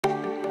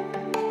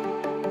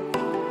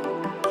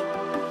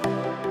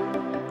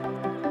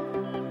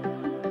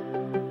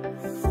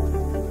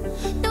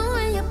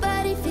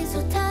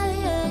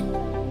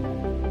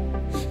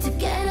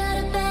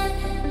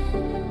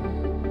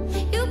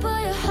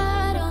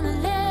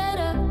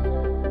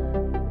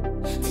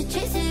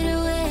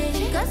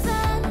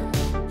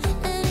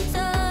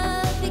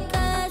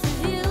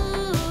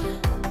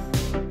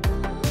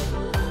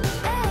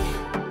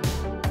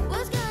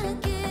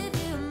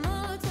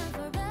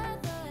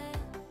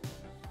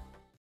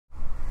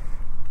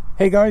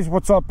Hey guys,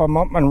 what's up? I'm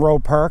up Monroe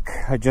Park.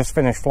 I just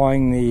finished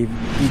flying the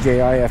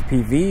DJI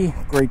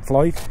FPV. Great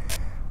flight.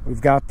 We've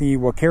got the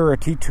Walkera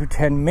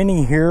T-210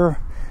 Mini here,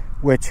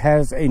 which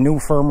has a new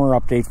firmware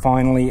update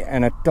finally,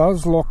 and it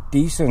does look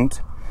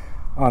decent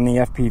on the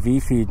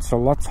FPV feed, so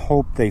let's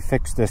hope they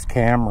fix this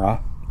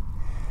camera.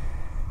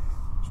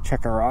 Let's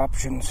check our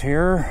options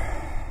here.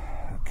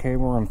 Okay,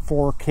 we're in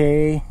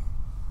 4K,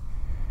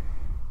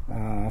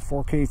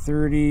 4K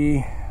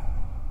 30,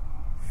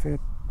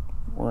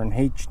 we're in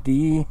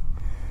HD.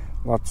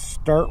 Let's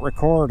start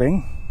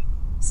recording.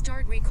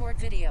 Start record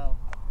video.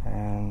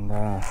 And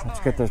let's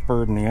get this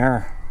bird in the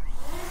air.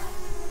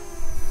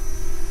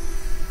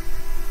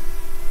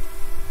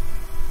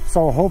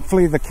 So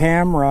hopefully the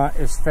camera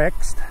is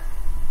fixed.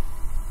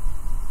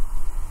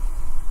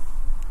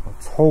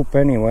 Let's hope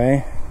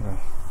anyway.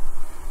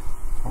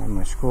 On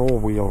my scroll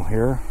wheel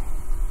here.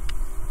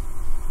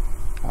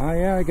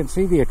 Yeah, I can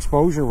see the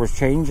exposure was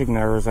changing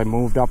there as I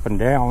moved up and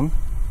down.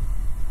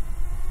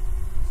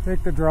 Let's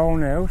take the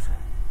drone out.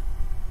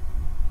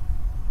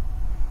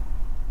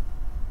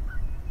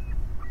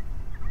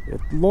 It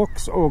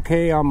looks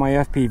okay on my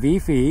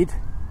FPV feed.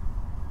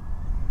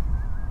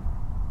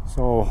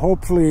 So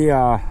hopefully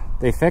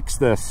they fix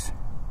this.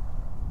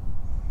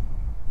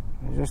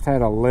 I just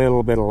had a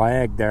little bit of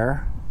lag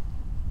there.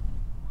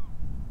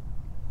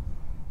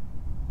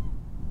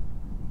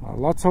 Well,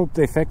 let's hope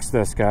they fix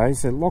this,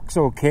 guys. It looks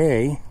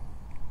okay.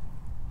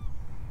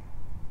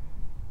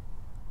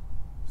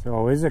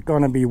 So is it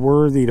going to be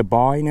worthy to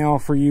buy now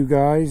for you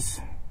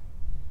guys?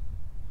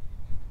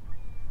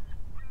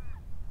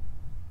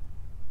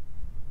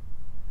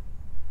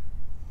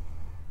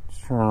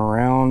 Turn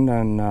around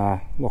and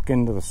look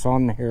into the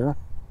sun here.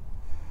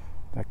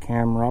 That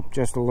camera up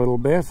just a little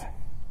bit.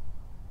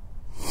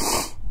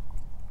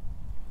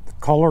 The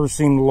colors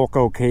seem to look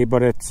okay,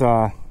 but it's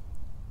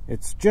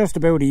just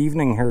about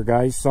evening here,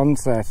 guys.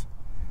 Sunset,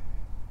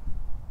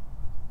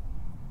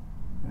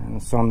 and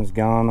the sun is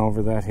gone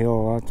over that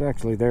hill. It's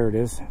actually, there it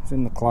is. It's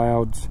in the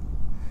clouds.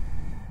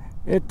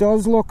 It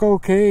does look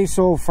okay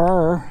so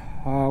far.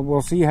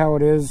 We'll see how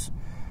it is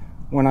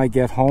when I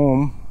get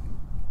home.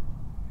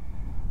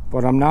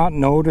 But I'm not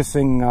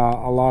noticing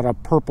a lot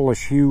of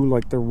purplish hue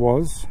like there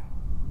was.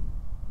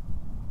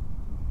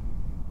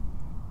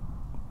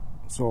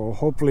 So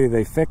hopefully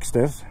they fixed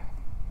it.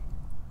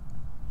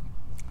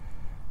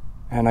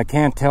 And I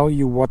can't tell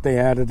you what they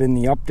added in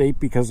the update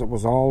because it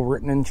was all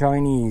written in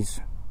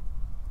Chinese.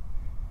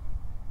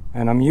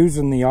 And I'm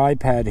using the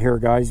iPad here,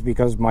 guys,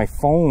 because my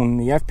phone,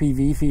 the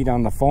FPV feed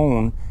on the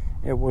phone,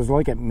 it was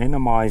like it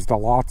minimized a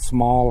lot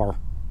smaller.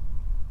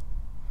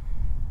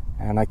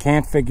 And I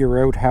can't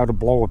figure out how to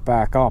blow it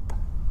back up.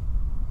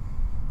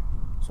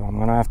 So I'm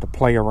going to have to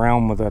play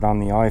around with it on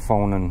the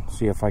iPhone and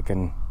see if I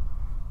can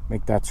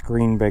make that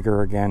screen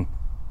bigger again.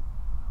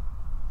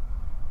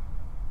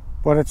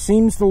 But it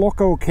seems to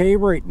look okay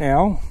right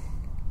now.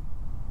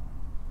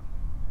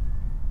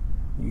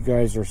 You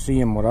guys are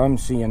seeing what I'm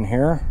seeing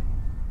here.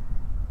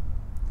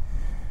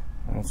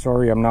 And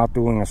sorry I'm not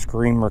doing a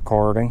screen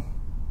recording.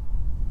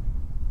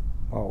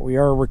 Well, we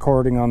are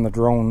recording on the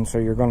drone, so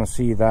you're going to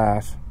see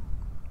that.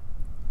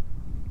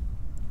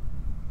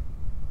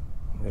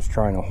 Just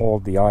trying to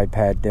hold the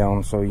iPad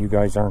down so you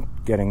guys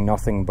aren't getting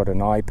nothing but an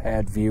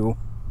iPad view.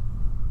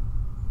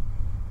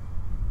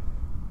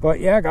 But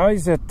yeah,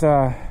 guys, it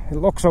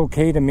looks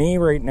okay to me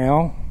right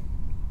now.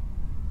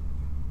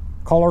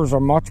 Colors are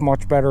much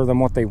better than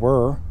what they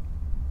were.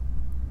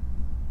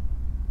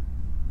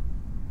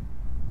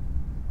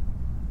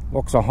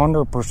 Looks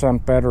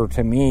 100% better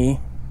to me.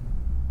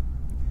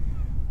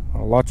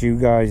 I'll let you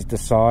guys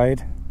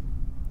decide.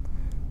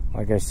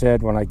 Like I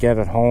said, when I get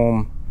it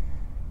home,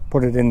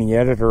 put it in the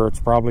editor,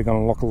 it's probably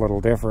going to look a little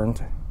different.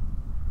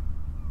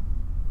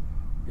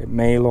 It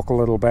may look a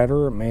little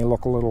better, it may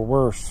look a little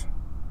worse.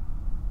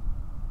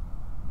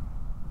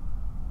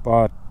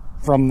 But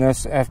from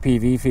this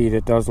FPV feed,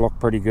 it does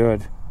look pretty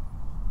good.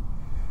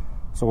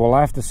 So we'll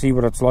have to see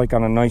what it's like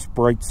on a nice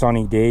bright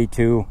sunny day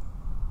too.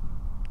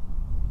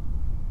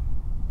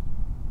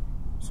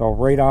 So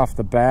right off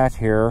the bat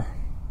here,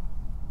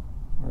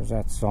 where's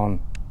that sun?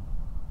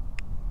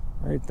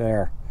 Right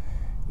there.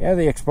 Yeah,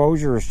 the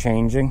exposure is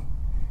changing.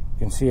 You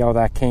can see how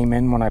that came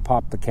in when I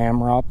popped the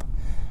camera up.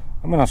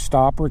 I'm going to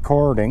stop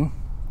recording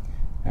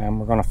and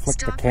we're going to flick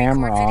the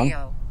camera on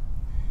video.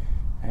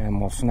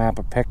 And we'll snap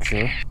a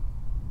picture.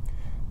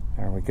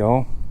 There we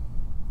go.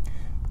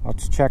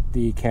 Let's check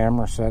the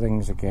camera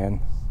settings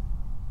again.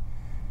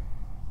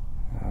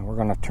 We're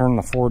going to turn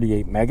the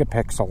 48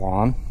 megapixel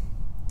on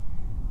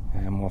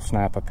and we'll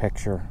snap a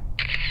picture.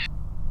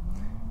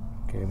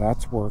 Okay,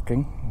 that's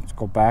working. Let's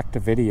go back to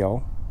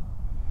video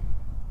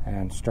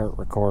and start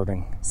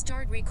recording.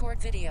 Start record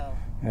video.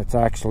 It's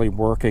actually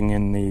working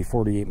in the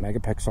 48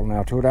 megapixel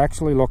now too. It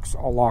actually looks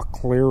a lot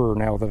clearer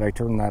now that I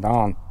turn that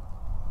on.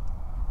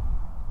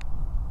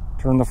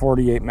 Turn the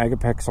 48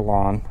 megapixel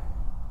on.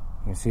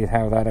 You see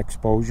how that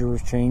exposure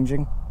is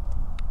changing?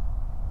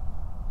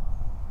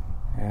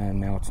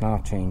 And now it's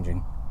not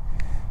changing.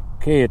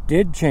 Okay, it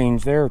did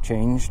change there, it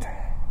changed.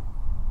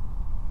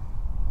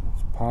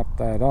 pop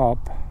that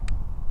up.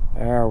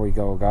 There we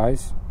go,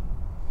 guys.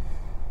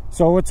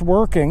 So it's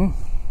working.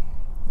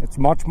 It's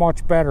much,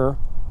 much better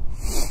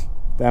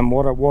than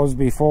what it was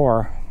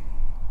before.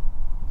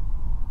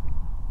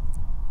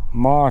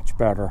 Much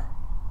better.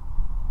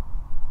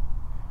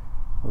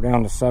 We're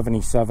down to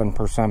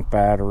 77%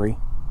 battery.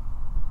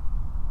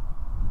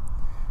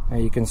 Now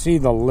you can see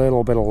the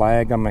little bit of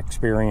lag I'm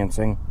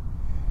experiencing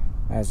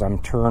as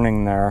I'm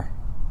turning there.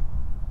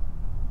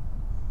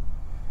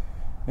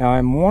 Now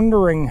I'm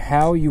wondering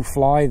how you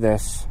fly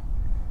this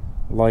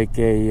like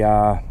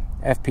a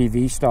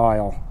FPV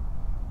style,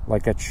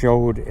 like it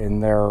showed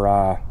in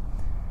their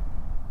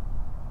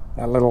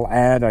that little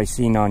ad I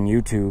seen on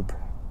YouTube.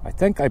 I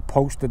think I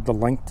posted the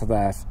link to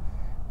that,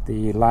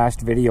 the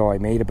last video I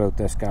made about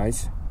this,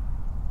 guys.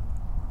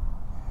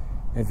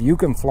 If you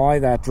can fly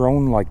that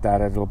drone like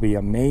that, it'll be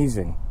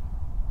amazing.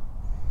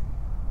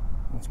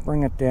 Let's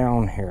bring it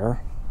down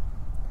here.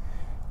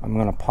 I'm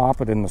going to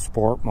pop it in the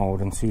sport mode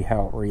and see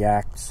how it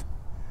reacts.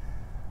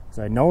 Because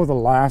I know the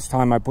last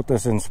time I put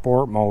this in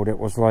sport mode, it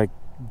was like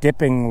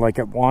dipping, like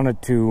it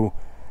wanted to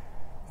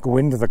go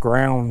into the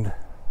ground.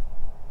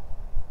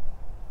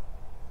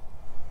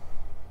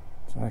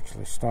 So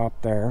actually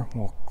stop there.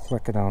 We'll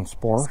click it on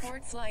sport.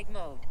 Sport flight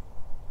mode.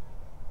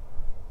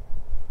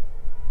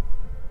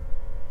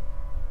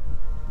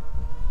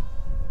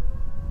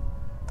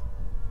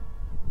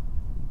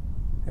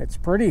 It's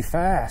pretty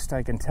fast,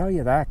 I can tell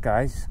you that,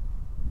 guys.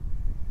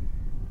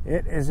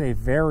 It is a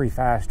very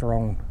fast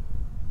drone.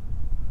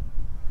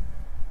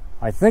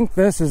 I think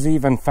this is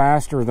even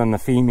faster than the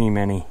Fimi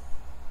Mini.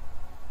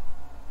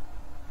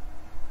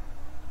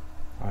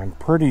 I'm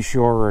pretty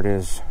sure it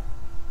is.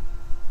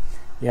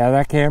 Yeah,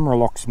 that camera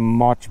looks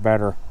much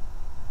better.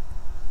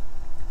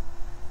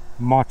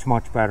 Much,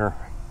 much better.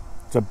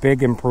 It's a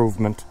big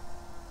improvement.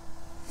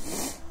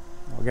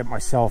 I'll get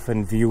myself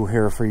in view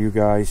here for you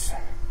guys.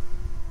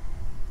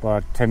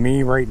 But to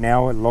me right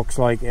now, it looks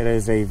like it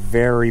is a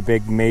very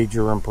big,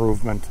 major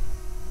improvement.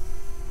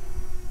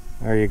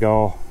 There you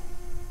go.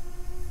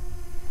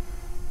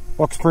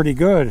 Looks pretty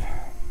good.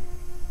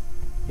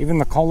 Even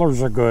the colors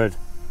are good.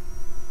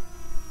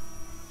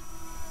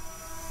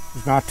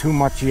 There's not too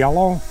much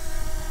yellow,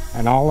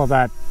 and all of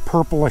that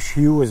purplish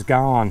hue is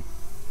gone.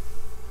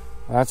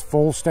 That's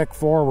full stick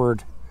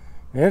forward.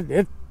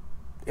 It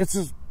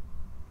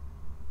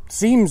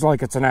seems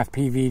like it's an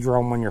FPV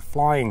drone when you're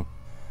flying,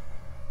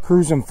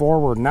 cruising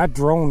forward, and that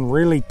drone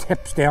really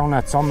tips down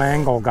at some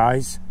angle,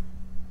 guys.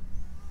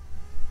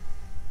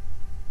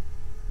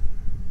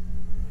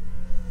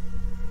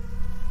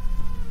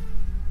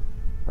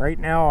 Right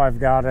now I've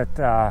got it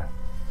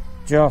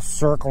just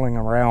circling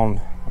around.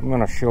 I'm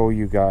going to show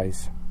you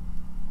guys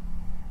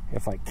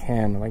if I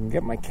can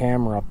get my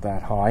camera up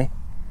that high.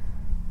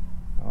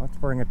 Let's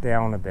bring it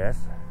down a bit.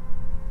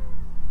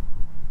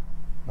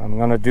 I'm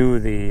going to do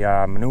the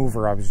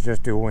maneuver I was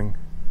just doing.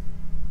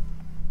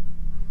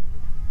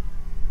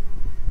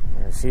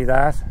 You see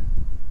that?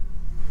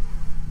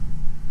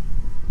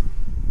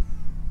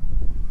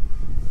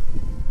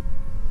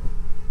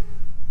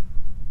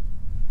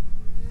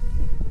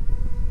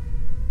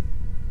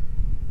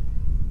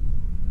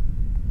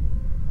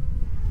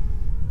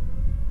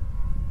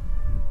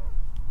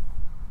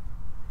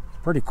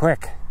 It's pretty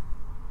quick.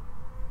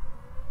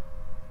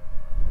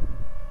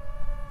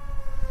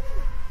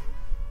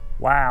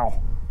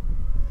 Wow.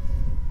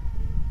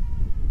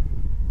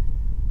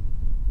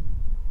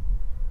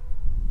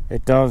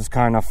 It does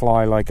kind of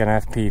fly like an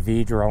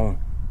FPV drone.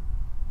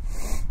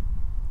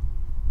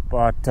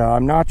 But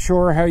I'm not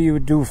sure how you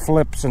would do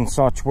flips and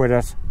such with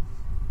it.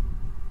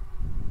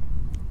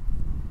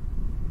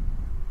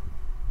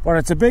 But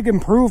it's a big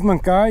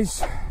improvement,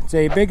 guys. It's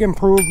a big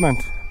improvement.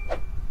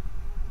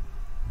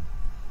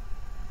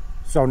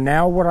 So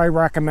now would I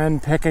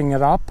recommend picking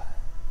it up?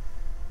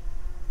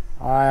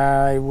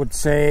 I would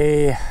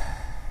say,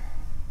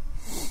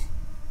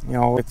 you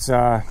know, it's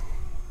a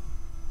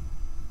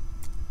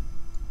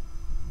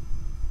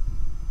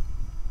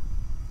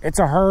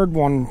hard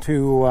one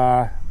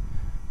to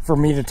for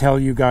me to tell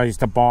you guys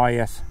to buy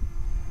it.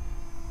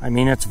 I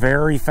mean, it's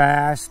very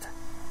fast.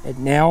 It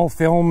now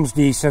films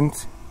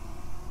decent.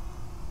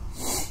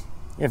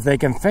 If they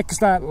can fix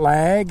that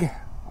lag,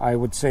 I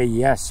would say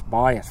yes,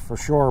 buy it, for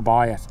sure,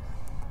 buy it.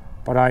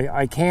 But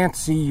I can't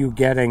see you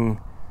getting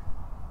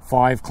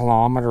 5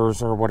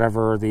 kilometers or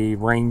whatever the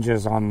range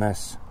is on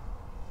this.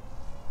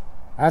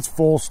 That's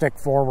full stick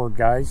forward,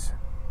 guys.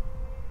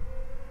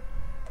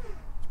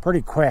 It's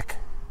pretty quick.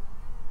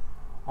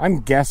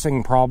 I'm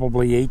guessing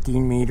probably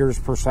 18 meters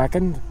per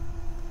second.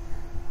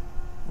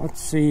 Let's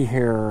see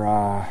here.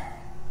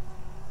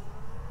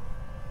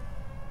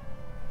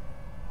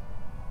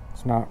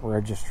 It's not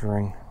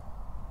registering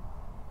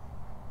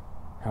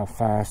how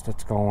fast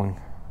it's going.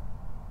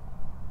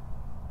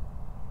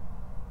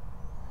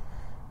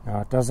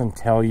 Now, it doesn't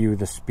tell you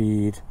the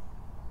speed.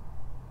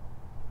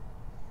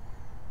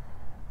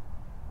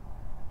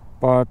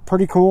 But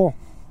pretty cool.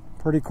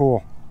 Pretty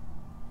cool.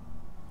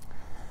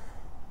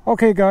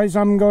 Okay, guys,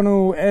 I'm going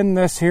to end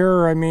this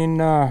here. I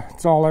mean,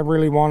 it's all I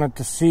really wanted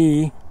to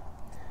see.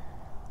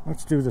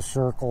 Let's do the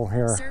circle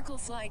here. Circle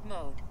flight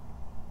mode.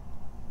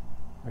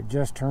 I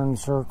just turned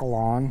circle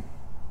on.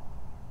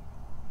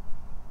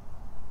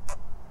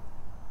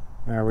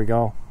 There we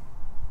go.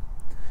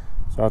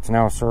 So it's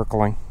now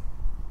circling.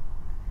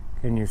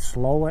 Can you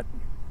slow it?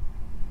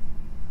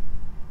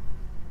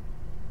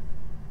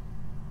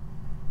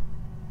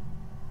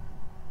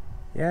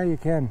 Yeah, you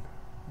can.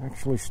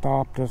 Actually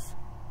stopped it.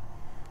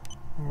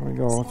 There we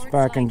go. It's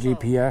back in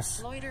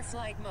GPS. Loiter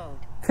flight mode.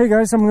 Okay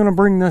guys, I'm going to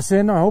bring this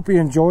in. I hope you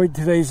enjoyed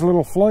today's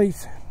little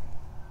flight.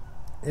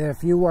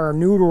 If you are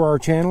new to our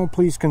channel,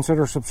 please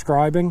consider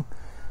subscribing.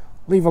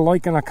 Leave a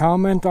like and a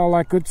comment, all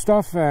that good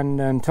stuff.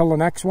 And until the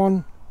next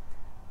one,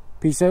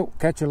 peace out.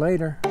 Catch you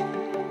later.